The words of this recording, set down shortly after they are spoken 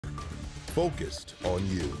focused on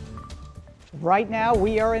you. Right now,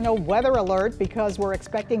 we are in a weather alert because we're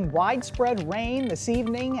expecting widespread rain this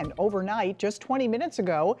evening and overnight. Just 20 minutes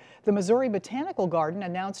ago, the Missouri Botanical Garden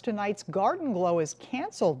announced tonight's Garden Glow is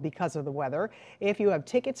canceled because of the weather. If you have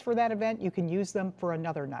tickets for that event, you can use them for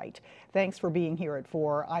another night. Thanks for being here at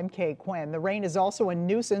 4. I'm Kay Quinn. The rain is also a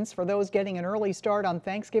nuisance for those getting an early start on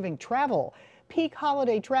Thanksgiving travel. Peak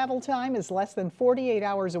holiday travel time is less than 48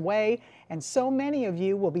 hours away, and so many of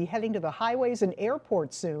you will be heading to the highways and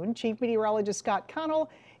airports soon. Chief Meteorologist Scott Connell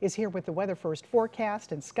is here with the Weather First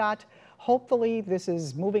forecast. And Scott, hopefully this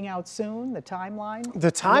is moving out soon, the timeline? The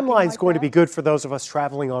timeline is going to be good for those of us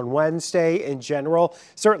traveling on Wednesday in general,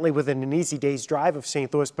 certainly within an easy day's drive of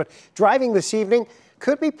St. Louis. But driving this evening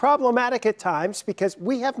could be problematic at times because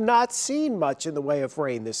we have not seen much in the way of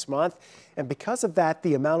rain this month. And because of that,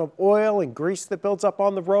 the amount of oil and grease that builds up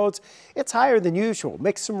on the roads, it's higher than usual.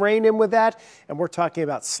 Mix some rain in with that, and we're talking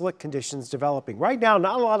about slick conditions developing. Right now,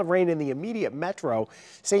 not a lot of rain in the immediate metro.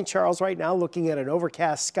 St. Charles right now looking at an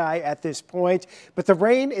overcast sky at this point, but the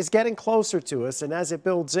rain is getting closer to us, and as it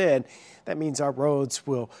builds in, that means our roads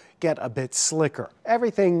will get a bit slicker.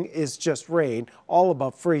 Everything is just rain, all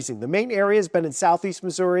above freezing. The main area has been in southeast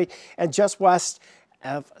Missouri and just west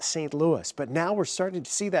of St. Louis. But now we're starting to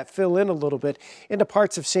see that fill in a little bit into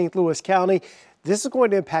parts of St. Louis County. This is going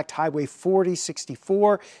to impact Highway 40,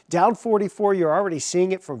 64, down 44. You're already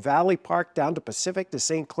seeing it from Valley Park down to Pacific to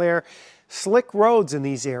St. Clair. Slick roads in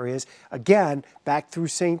these areas, again, back through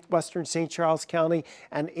western St. Charles County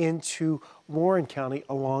and into Warren County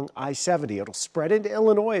along I-70. It'll spread into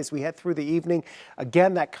Illinois as we head through the evening.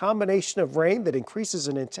 Again, that combination of rain that increases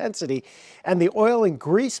in intensity and the oil and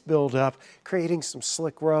grease buildup, creating some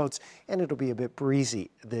slick roads, and it'll be a bit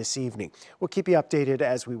breezy this evening. We'll keep you updated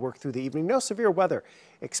as we work through the evening. No severe weather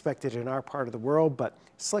expected in our part of the world, but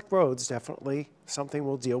slick roads definitely something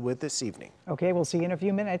we'll deal with this evening. Okay, we'll see you in a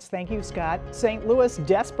few minutes. Thank you, Scott. St. Louis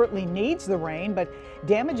desperately needs the rain, but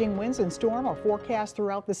damaging winds and storm are forecast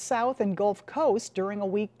throughout the South and Gulf Coast during a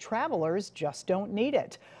week. Travelers just don't need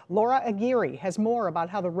it. Laura Aguirre has more about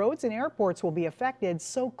how the roads and airports will be affected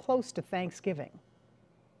so close to Thanksgiving.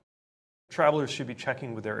 Travelers should be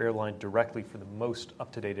checking with their airline directly for the most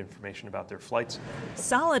up-to-date information about their flights.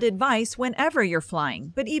 Solid advice whenever you're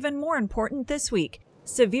flying, but even more important this week.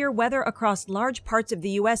 Severe weather across large parts of the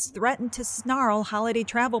U.S. threatened to snarl holiday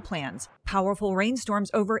travel plans. Powerful rainstorms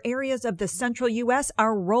over areas of the central U.S.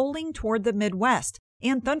 are rolling toward the Midwest,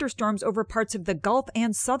 and thunderstorms over parts of the Gulf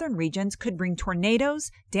and southern regions could bring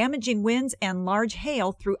tornadoes, damaging winds, and large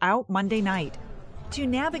hail throughout Monday night. To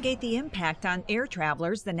navigate the impact on air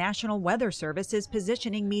travelers, the National Weather Service is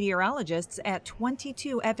positioning meteorologists at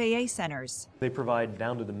 22 FAA centers. They provide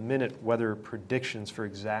down-to-the-minute weather predictions for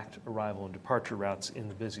exact arrival and departure routes in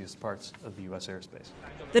the busiest parts of the U.S. airspace.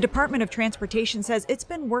 The Department of Transportation says it's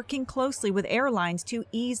been working closely with airlines to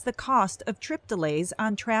ease the cost of trip delays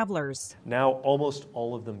on travelers. Now, almost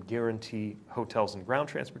all of them guarantee hotels and ground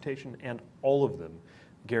transportation, and all of them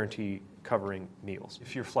guarantee covering meals.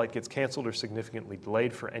 If your flight gets canceled or significantly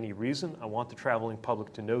delayed for any reason, I want the traveling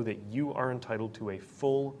public to know that you are entitled to a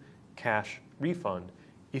full cash refund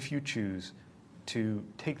if you choose to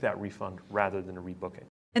take that refund rather than a rebooking.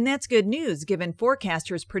 And that's good news, given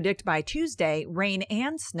forecasters predict by Tuesday, rain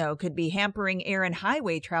and snow could be hampering air and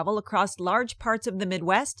highway travel across large parts of the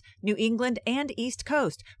Midwest, New England, and East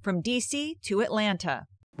Coast, from D.C. to Atlanta.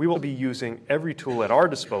 We will be using every tool at our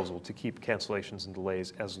disposal to keep cancellations and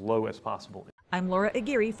delays as low as possible. I'm Laura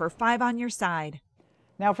Aguirre for 5 on Your Side.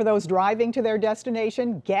 Now, for those driving to their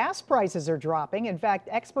destination, gas prices are dropping. In fact,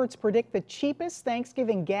 experts predict the cheapest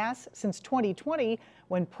Thanksgiving gas since 2020,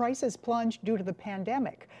 when prices plunged due to the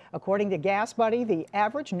pandemic. According to Gas Buddy, the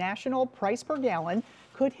average national price per gallon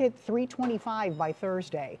could hit $3.25 by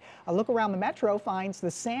Thursday. A look around the metro finds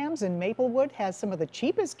the Sam's in Maplewood has some of the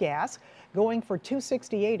cheapest gas, going for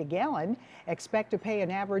 $2.68 a gallon. Expect to pay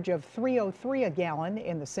an average of $3.03 a gallon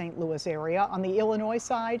in the St. Louis area. On the Illinois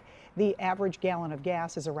side, the average gallon of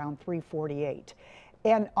gas is around $3.48.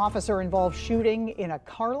 An officer-involved shooting in a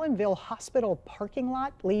Carlinville hospital parking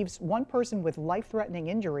lot leaves one person with life-threatening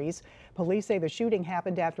injuries. Police say the shooting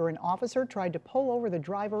happened after an officer tried to pull over the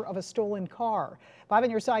driver of a stolen car. 5 on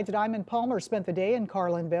Your Side's Diamond Palmer spent the day in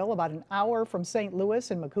Carlinville, about an hour from St. Louis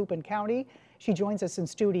in Macoupin County. She joins us in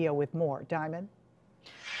studio with more. Diamond?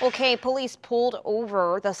 Okay, police pulled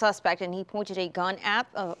over the suspect and he pointed a gun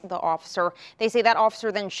at the officer. They say that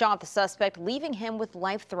officer then shot the suspect, leaving him with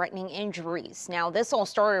life-threatening injuries. Now, this all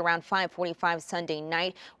started around 5:45 Sunday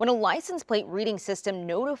night when a license plate reading system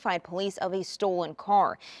notified police of a stolen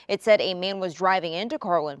car. It said a man was driving into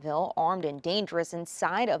Carlinville, armed and dangerous,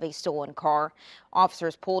 inside of a stolen car.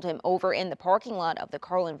 Officers pulled him over in the parking lot of the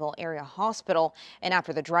Carlinville Area Hospital, and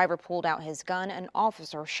after the driver pulled out his gun, an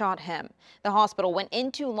officer shot him. The hospital went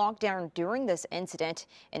into lockdown during this incident,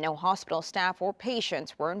 and no hospital staff or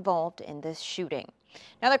patients were involved in this shooting.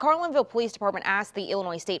 Now, the Carlinville Police Department asked the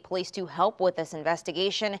Illinois State Police to help with this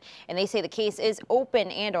investigation, and they say the case is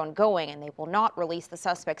open and ongoing, and they will not release the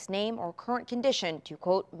suspect's name or current condition to,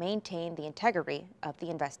 quote, maintain the integrity of the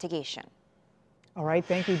investigation. All right,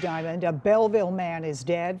 thank you, Diamond. A Belleville man is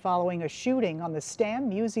dead following a shooting on the Stan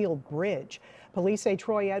Musial Bridge. Police say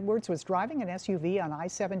Troy Edwards was driving an SUV on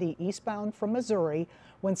I-70 eastbound from Missouri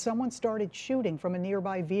when someone started shooting from a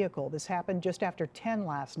nearby vehicle. This happened just after 10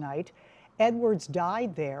 last night. Edwards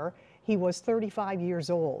died there. He was 35 years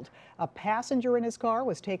old. A passenger in his car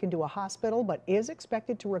was taken to a hospital but is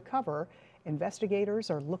expected to recover. Investigators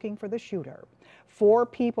are looking for the shooter. 4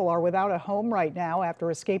 people are without a home right now after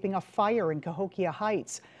escaping a fire in Cahokia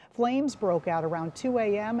Heights. Flames broke out around 2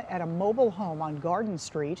 a.m. at a mobile home on Garden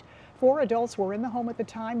Street. 4 adults were in the home at the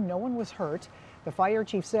time. No one was hurt. The fire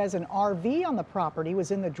chief says an RV on the property was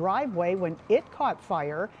in the driveway when it caught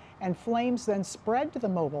fire, and flames then spread to the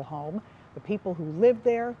mobile home. The people who lived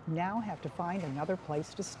there now have to find another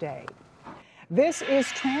place to stay. This is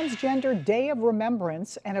Transgender Day of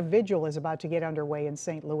Remembrance, and a vigil is about to get underway in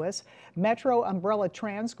St. Louis. Metro Umbrella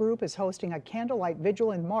Trans Group is hosting a candlelight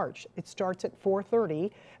vigil in March. It starts at 4:30.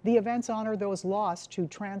 The events honor those lost to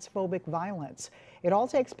transphobic violence. It all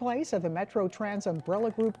takes place at the Metro Trans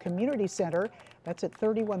Umbrella Group Community Center. That's at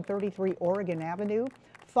 3133 Oregon Avenue.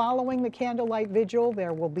 Following the candlelight vigil,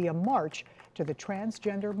 there will be a march to the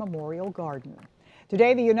Transgender Memorial Garden.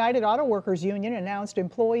 Today, the United Auto Workers Union announced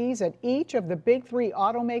employees at each of the big 3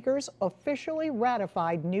 automakers officially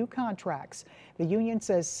ratified new contracts. The union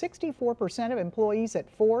says 64% of employees at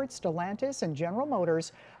Ford, Stellantis, and General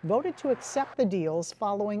Motors voted to accept the deals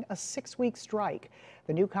following a 6-week strike.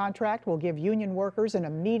 The new contract will give union workers an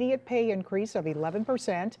immediate pay increase of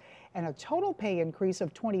 11% and a total pay increase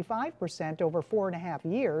of 25% over 4.5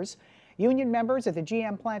 years. Union members at the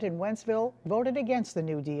GM plant in Wentzville voted against the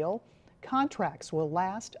new deal. Contracts will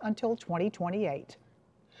last until 2028.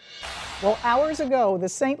 Well, hours ago, the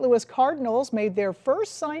St. Louis Cardinals made their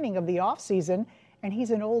first signing of the offseason, and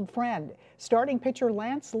he's an old friend. Starting pitcher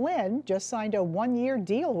Lance Lynn just signed a 1-year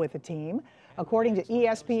deal with the team. According to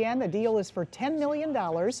ESPN, the deal is for $10 million,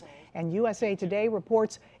 and USA Today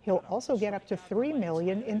reports he'll also get up to $3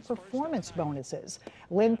 million in performance bonuses.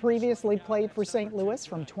 Lynn previously played for St. Louis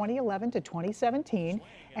from 2011 to 2017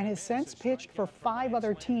 and has since pitched for 5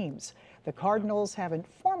 other teams. The Cardinals haven't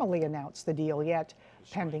formally announced the deal yet,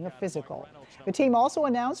 pending a physical. The team also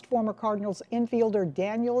announced former Cardinals infielder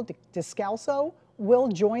Daniel Descalso will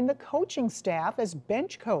join the coaching staff as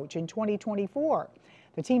bench coach in 2024.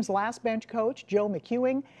 The team's last bench coach, Joe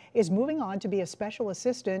McEwing, is moving on to be a special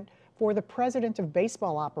assistant for the president of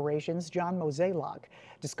baseball operations, John Mozeliak.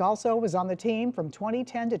 Descalso was on the team from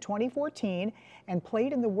 2010 to 2014 and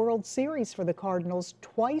played in the World Series for the Cardinals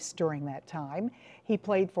twice during that time. He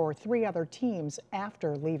played for 3 other teams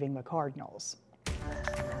after leaving the Cardinals.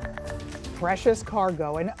 Precious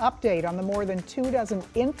cargo, an update on the more than 24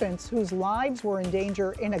 infants whose lives were in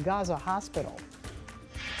danger in a Gaza hospital.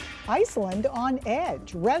 Iceland on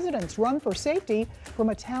edge. Residents run for safety from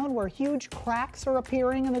a town where huge cracks are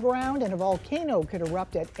appearing in the ground and a volcano could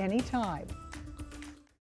erupt at any time.